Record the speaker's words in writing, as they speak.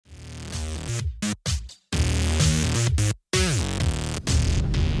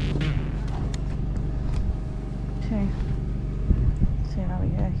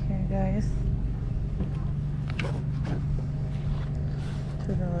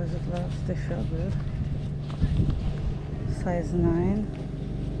$10 at last. They feel good. Size 9.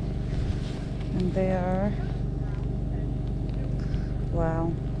 And they are,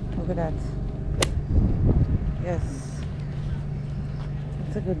 wow, look at that. Yes.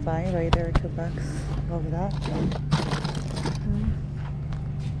 It's a good buy right there, $2. Love that.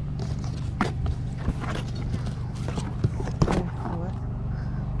 What?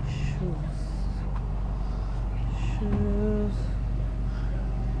 Shoes.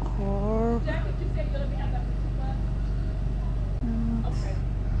 Corp.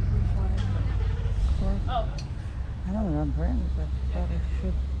 I don't know brand, but I thought I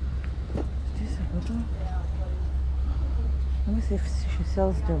should. Is this a good one? Let me see if she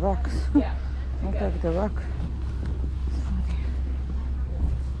sells the rocks. I'll take the rock. It's funny.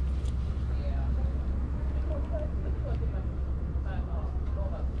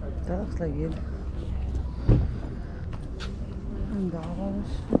 That looks like it. $10.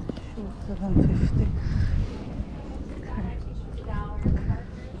 Shoot, $7.50. Okay.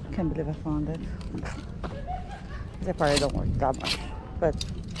 Can't believe I found it. They probably don't work that much, but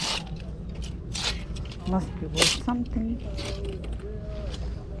must be worth something.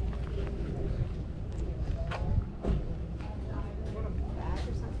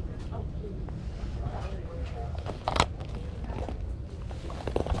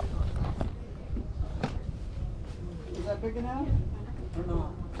 Is that big enough or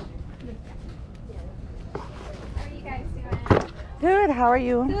not? How are you guys doing? Good, how are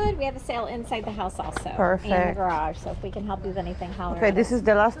you? Good. We have a sale inside the house also. Perfect. And the garage. So if we can help you with anything, holler. Okay, this is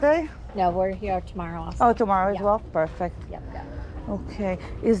the last day? No, we're here tomorrow also. Oh, tomorrow as Yep. well? Perfect. Yep. Okay.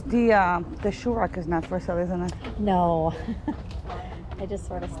 Is the shoe rack is not for sale, isn't it? No. I just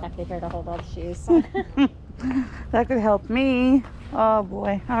sort of stuck it here to hold all the shoes. That could help me. Oh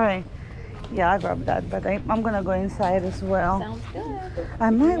boy. All right. Yeah, I grabbed that, but I'm gonna go inside as well. Sounds good. I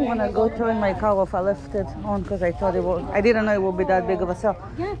might want to go throw in my car if I left it on because I thought it would. I didn't know it would be that big of a sale.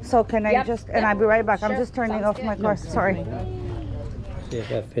 Yeah. So can I just? And I'll be right back. I'm Sure. just turning Sounds off my good. car. Sorry. See if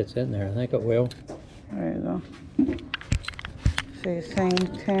that fits in there. I think it will. There you go. So you're saying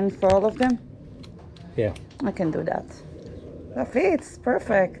 10 for all of them? Yeah. I can do that. That fits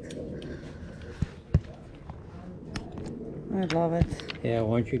perfect. I love it. Yeah,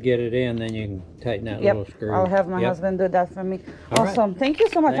 once you get it in, then you can tighten that Yep, little screw. I'll have my Yep. husband do that for me. All right. Awesome. Thank you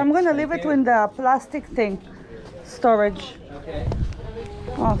so much. I'm Thanks. going to leave Thank it you. in the plastic thing. Storage. Okay.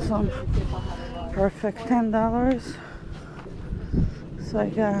 Awesome. Perfect. $10. So I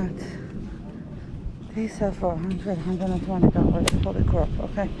got these are for $120. Holy crap.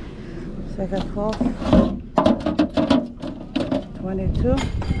 Okay. So I got 12, 22,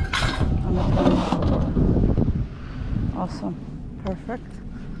 and a 24. Awesome. Perfect.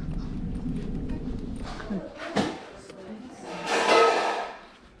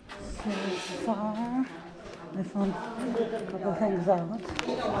 So far, I found a couple things out.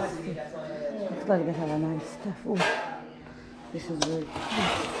 Looks like they have a nice stuff. Ooh, this is really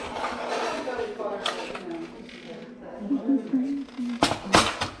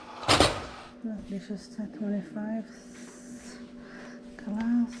This is 25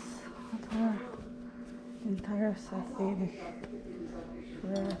 glass, water, entire set 80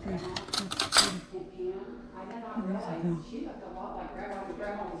 for everything.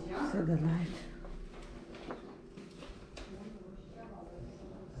 See the light.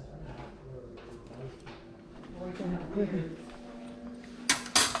 Pretty.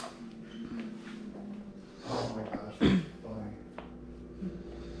 Oh my gosh, funny.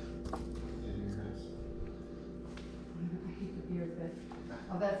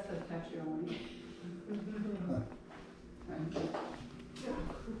 Oh, that's the texture one.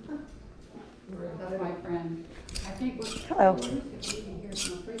 That's my friend. I think we're Hello. here, so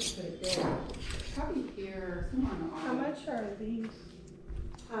I'm afraid to put it there. Probably here, somewhere on the How much are these?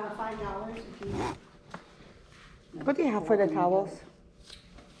 $5 if you. What do you have for the towels?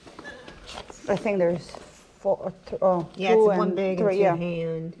 I think there's four. Oh, Yeah, two it's one and big three, and two yeah.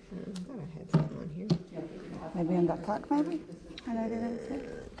 hand. I thought I had something on here. Maybe in that pack, maybe. And I didn't see.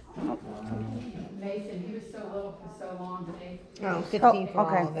 Mason, he was so little for so long today. Oh, 15 Oh, for all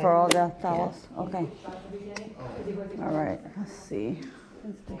okay, of it. for all the towels. Okay. All right. Let's see.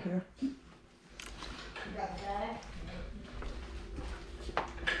 Let's see here.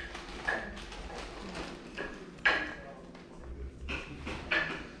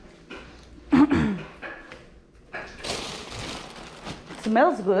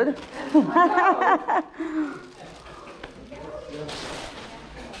 Smells good. I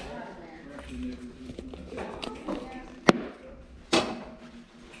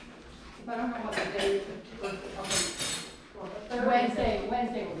don't know what the day is. Wednesday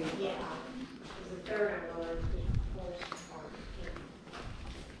will be. Yeah. The third I'm going to Poshmark.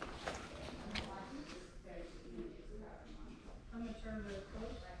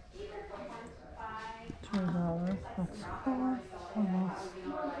 $2. That's cool. Almost.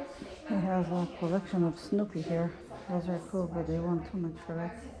 He has a collection of Snoopy here. Those are cool, but they want too much for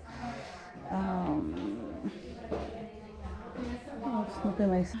it. Oh, Snoopy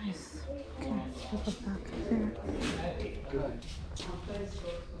makes nice. Okay, let's put it back here.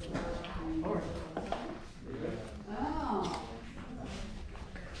 Oh.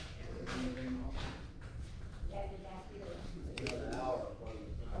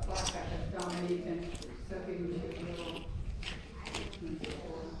 Dominique and Sophie, we should be able.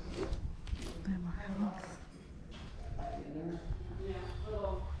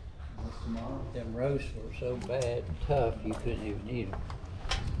 Them roasts were so bad and tough, you couldn't even eat them.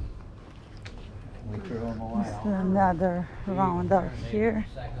 We threw them away. Let's do another round out here,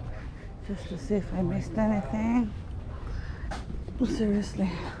 just to see if I missed anything. Seriously.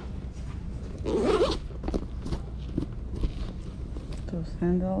 Those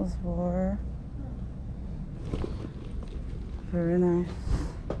sandals were very nice.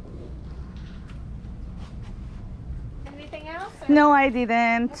 Anything else? No, I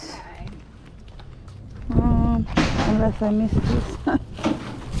didn't. Unless I missed this.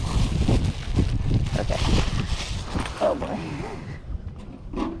 Okay. Oh boy.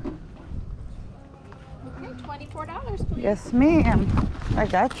 Okay, $24, please. Yes, ma'am. I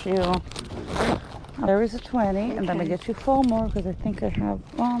got you. There is a 20, and then I get you 4 more because I think I have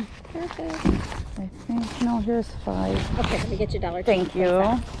Perfect. I think no. Here's 5. Okay, let me get you $1. Thank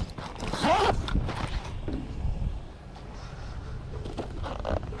you.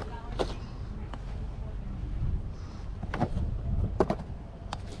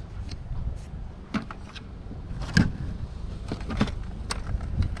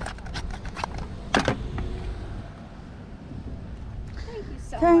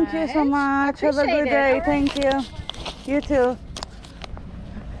 Thank you so much. Have a good day. All right. Thank you. You too.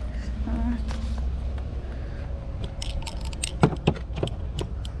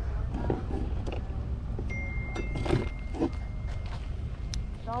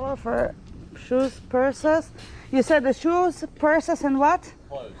 $1 for shoes, purses. You said the shoes, purses, and what?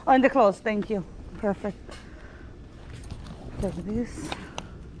 Clothes. Oh, and the clothes. Thank you. Perfect. Take this.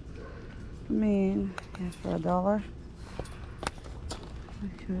 I mean, yeah, for $1. I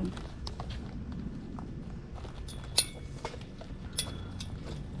could.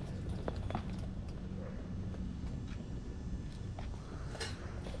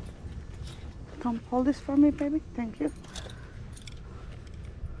 Tom, hold this for me, baby. Thank you.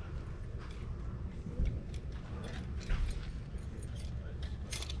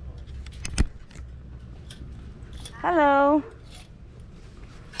 Hello.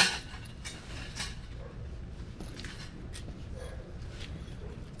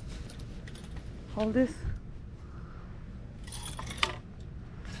 Hold this.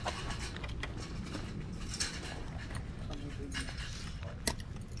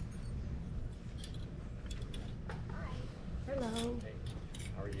 Hello.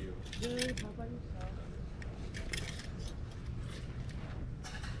 How are you? Good. How about yourself?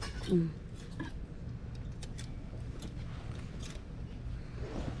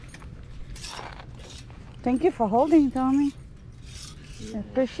 Thank you for holding, Tommy. I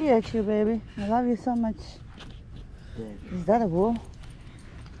appreciate you, baby. I love you so much. Is that a wool?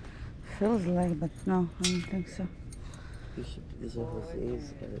 Feels like, but no, I don't think so. Isso é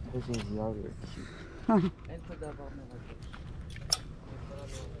vocês, vocês jogam.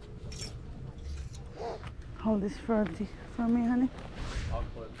 Hold this for me, honey. I'll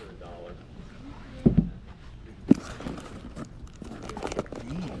quote for $1.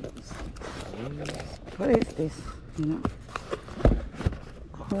 What is this? You know,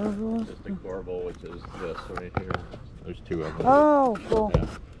 Corvals. Just a Corbel, which is this right here. There's 2 of them. Oh, cool. Yeah.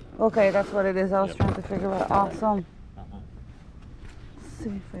 Okay, that's what it is. I was Yep. trying to figure out. Awesome. Uh-huh. Let's see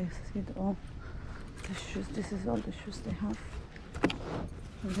if I see all the shoes. This is all the shoes they have.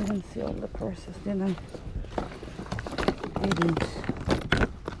 I didn't see all the purses, did I? Didn't.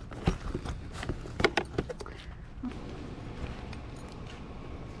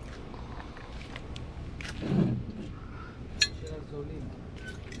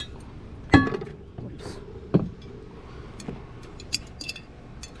 Oops.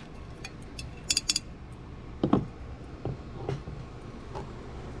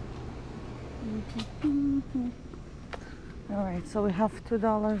 All right, so we have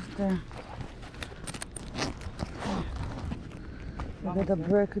 $2 there. I gotta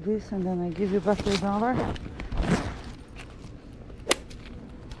break this and then I give you back $1.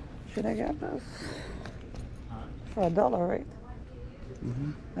 Should I get this? For $1, right?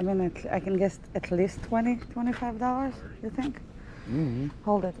 I mean, I can guess at least $25, you think?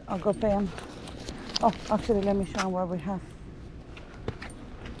 Hold it, I'll go pay him. Oh, actually, let me show him what we have.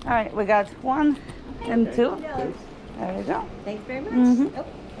 All right, we got 1 and 2. There you go. Thanks very much. Oh.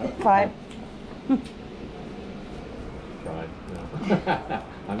 5. Tried. No.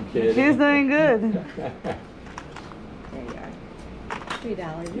 I'm kidding. She's doing good. There you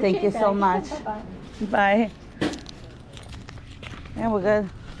are. $3. Thank you so much. Bye-bye. Bye. Yeah, we're good.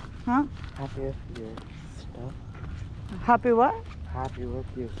 Huh? Happy with your stuff? Happy what? Happy with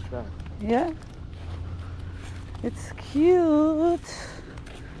your stuff. Yeah. It's cute.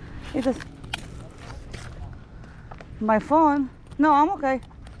 It is. My phone? No, I'm okay.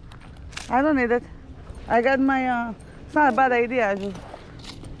 I don't need it. I got my, it's not a bad idea.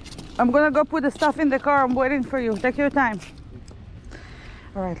 I'm gonna go put the stuff in the car. I'm waiting for you. Take your time.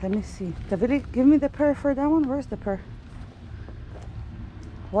 All right, let me see. Davili, give me the pear for that one. Where's the pear?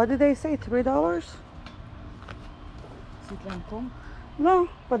 What did they say? $3? No,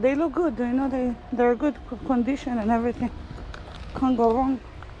 but they look good. You know, they're good condition and everything. Can't go wrong.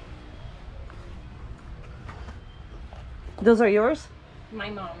 Those are yours? My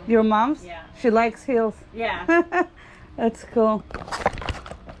mom. Your mom's? Yeah. She likes heels. Yeah. That's cool.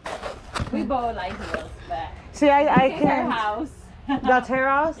 We both like heels, but See, I it's her can't. house. That's her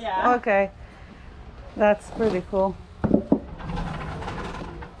house? Yeah. Okay. That's pretty cool.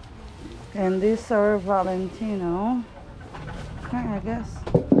 And these are Valentino. Okay, I guess.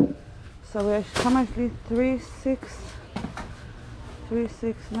 So we're how much? 3, 6, 3,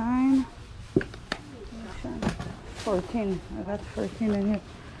 6, 9, 14. I got 14 in here.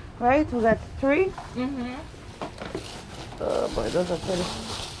 Right? We got 3. Mm-hmm. Boy, those are pretty.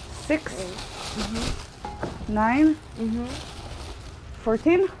 6, 9,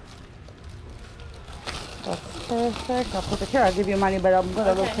 14. That's perfect. I'll put it here. I'll give you money, but I'm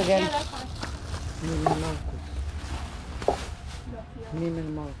gonna look again. Yeah, that's fine.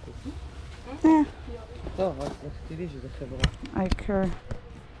 Neiman Marcus. Yeah, Oh, c'est je vais faire. I care.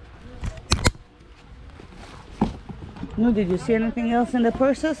 No, did you see anything else in the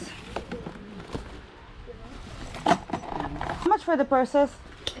purses? How much for the purses?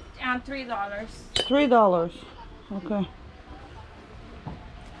 $3. $3. Okay.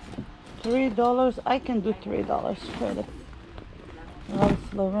 $3. I can do $3 for the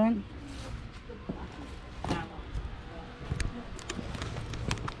Ralph Lauren.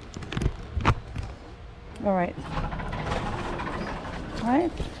 All right. All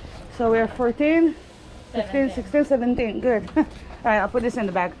right. So we're 14, 15, 16, 17. Good. All right. I'll put this in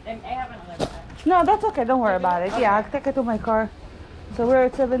the bag. I have another bag. No, that's okay. Don't worry about it. Yeah, I'll take it to my car. So we're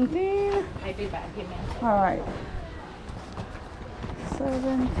at 17. I'll be back. Give me a second. All right.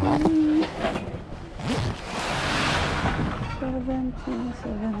 17. 17,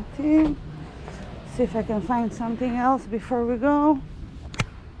 17. See if I can find something else before we go.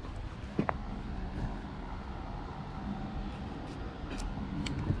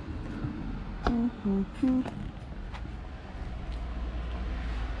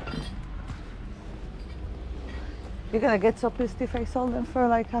 You're gonna get so pissed if I sold them for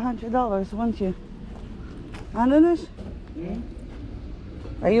like $100, won't you? Andonis?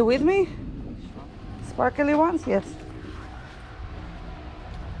 Are you with me? Sparkly ones? Yes.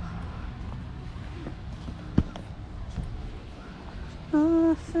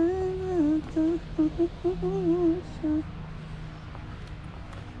 Oh,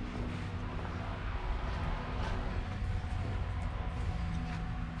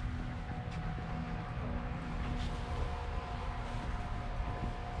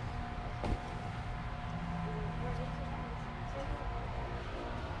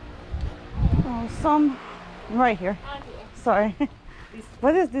 some right here. Sorry.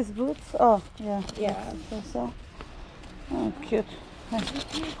 What is this boots? Oh, yeah. Yeah. So. Oh, cute.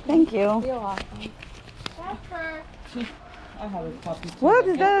 Thank you. You're welcome. Jasper. I have a puppy too. What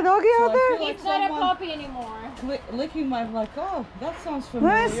is that, a doggy out there? Like He's not a puppy anymore. licking my like, oh, that sounds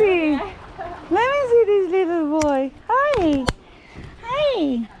familiar. Let me see. Let me see this little boy. Hi.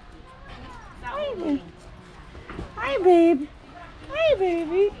 Hi. Hi, babe. Hi, babe. Hi,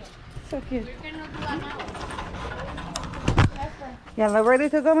 baby. So cute. Yeah, ready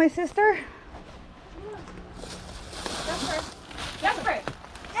to go, my sister? Jasper.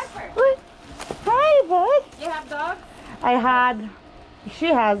 Jasper. What? Hi, bud. You have dogs? I had. She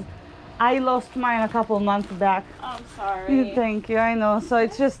has. I lost mine a couple months back. Oh, I'm sorry. Thank you. I know. So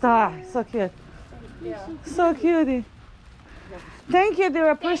it's just so cute. Yeah. So cutie. Thank you,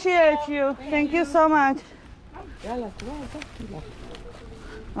 dear. Appreciate you. Thank you so much.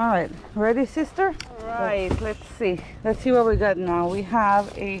 All right, ready, sister? Right, let's see. Let's see what we got now. We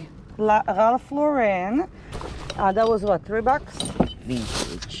have a Ralph Lauren. That was what, $3?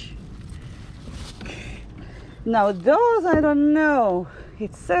 Vintage. Now those, I don't know.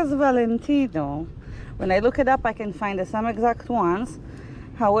 It says Valentino. When I look it up, I can find the same exact ones.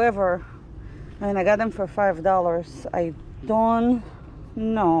 However, and I got them for $5. I don't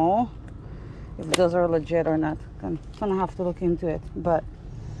know if those are legit or not. I'm gonna have to look into it, but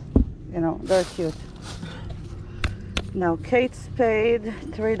you know, they're cute. Now Kate Spade,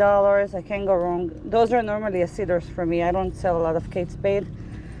 $3. I can't go wrong. Those are normally a cedars for me. I don't sell a lot of Kate Spade.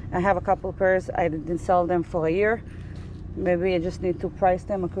 I have a couple pairs. I didn't sell them for a year. Maybe I just need to price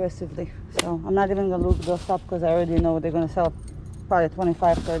them aggressively. So I'm not even gonna look those up because I already know they're gonna sell probably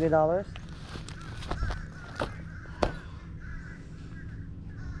 $25, $30.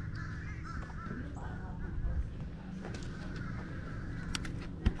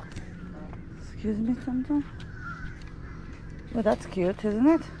 Excuse me, Tonto. Well, that's cute, isn't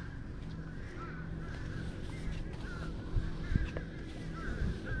it?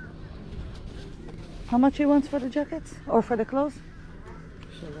 How much he wants for the jackets or for the clothes?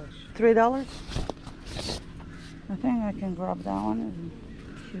 $3. I think I can grab that one.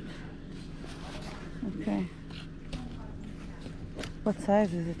 Cute. Okay. What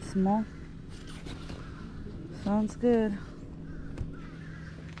size is it? Small? Sounds good.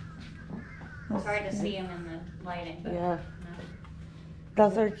 It's hard to see them in the lighting. But Yeah.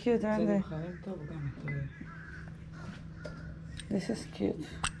 Those are cute, aren't they? This is cute.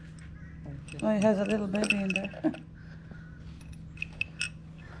 Oh, it has a little baby in there.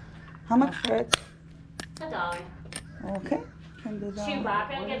 How much for it? $1. Okay. Can do that.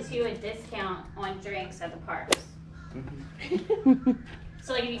 Chewbacca gives you a discount on drinks at the parks.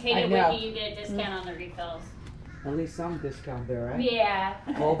 So like if you take it with you, you get a discount on the refills. At least some discount there, right? Yeah.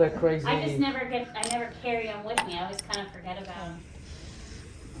 All that crazy. I never carry them with me. I always kind of forget about them.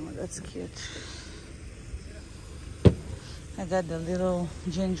 Oh, that's cute. I got the little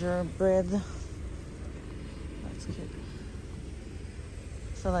gingerbread. That's cute.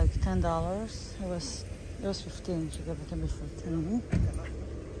 For like $10. It was 15. She gave it to me for 10.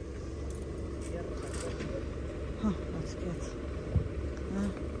 Huh, that's cute. Yeah.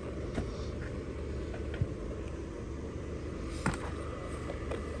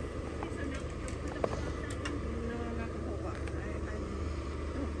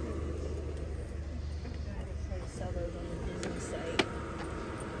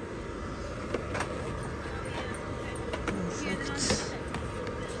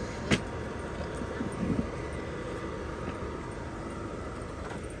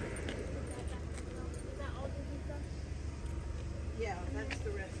 Yeah, that's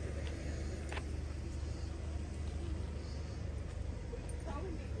the rest of it.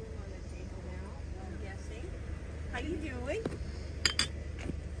 Probably make room on the table now, I'm guessing. How you doing?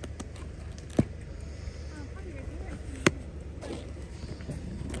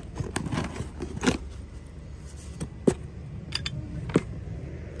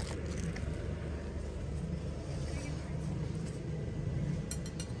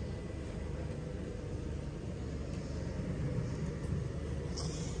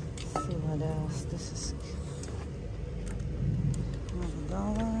 See what else. This is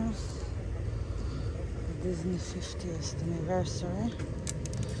 $100. Disney 50th anniversary.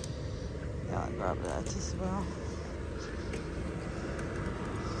 Yeah, I'll grab that as well.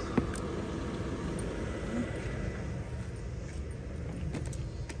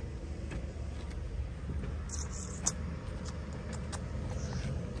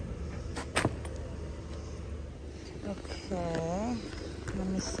 Okay, let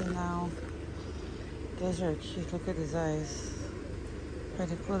me see now. Those are cute. Look at his eyes.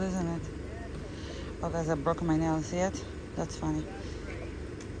 Pretty cool, isn't it? Oh, guys, I broke my nail. See it? That's funny.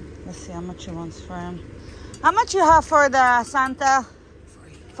 Let's see how much he wants for him. How much you have for the Santa?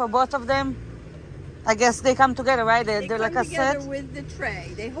 For both of them? I guess they come together, right? They're like a set? With the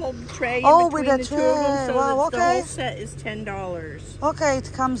tray. They hold the tray in Oh, between with the the two of them, tray. so Wow, the okay. whole set is $10. Okay,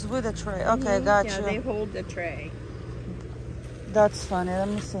 it comes with a tray. Okay, gotcha. Yeah, they hold the tray. That's funny. Let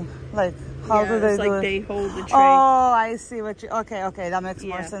me see. Like, how do they it's do like it? they hold the tray. Oh, I see what you... Okay, okay. That makes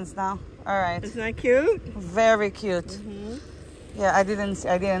more Yeah. sense now. All right. Isn't that cute? Very cute. Yeah, I didn't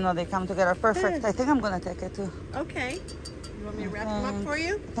know they come together. Perfect. Yeah. I think I'm gonna take it too. Okay. You want me to wrap them up for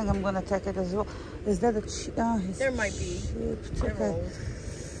you? I think I'm gonna take it as well. Is that a cheap? Oh, he's There might be. cheap. They're Okay. old.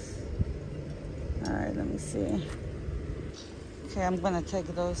 All right, let me see. Okay, I'm gonna take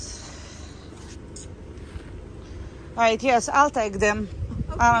those. All right, yes, I'll take them.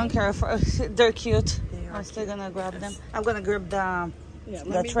 I don't care if they're cute. They I'm still gonna grab them. I'm gonna grab the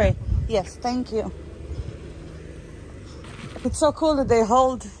let me tray. Yes, thank you. It's so cool that they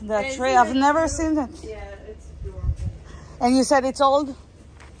hold the tray. I've never seen it. Yeah, it's adorable. And you said it's old?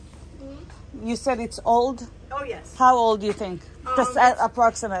 You said it's old? Oh, yes. How old do you think? Just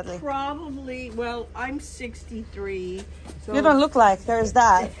approximately. Probably, well, I'm 63. So You don't look like there's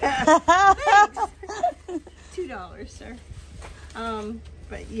that. $2, sir.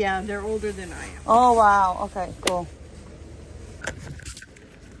 But yeah, they're older than I am. Oh, wow. Okay, cool.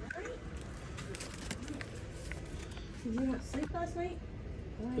 Did you not sleep last night?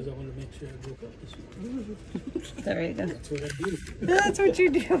 Because I wanted to make sure I woke up this morning. There you go. That's what I do. That's what you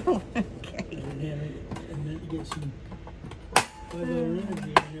do. Okay. And then you get some 5-hour energy,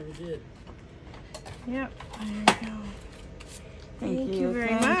 and I never did. Yep. There you go. Thank you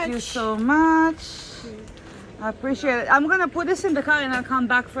very much. Thank you so much. I appreciate it. I'm gonna put this in the car and I'll come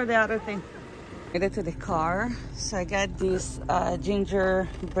back for the other thing. Get it to the car. So I got this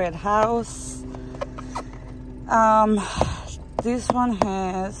gingerbread house. This one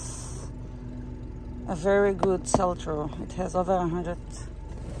has a very good sell-through. It has over 100%.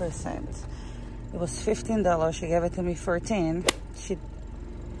 It was $15. She gave it to me for $10. She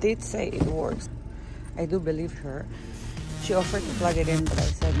did say it works. I do believe her. She offered to plug it in, but I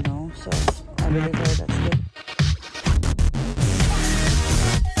said no. So I believe her. That's good.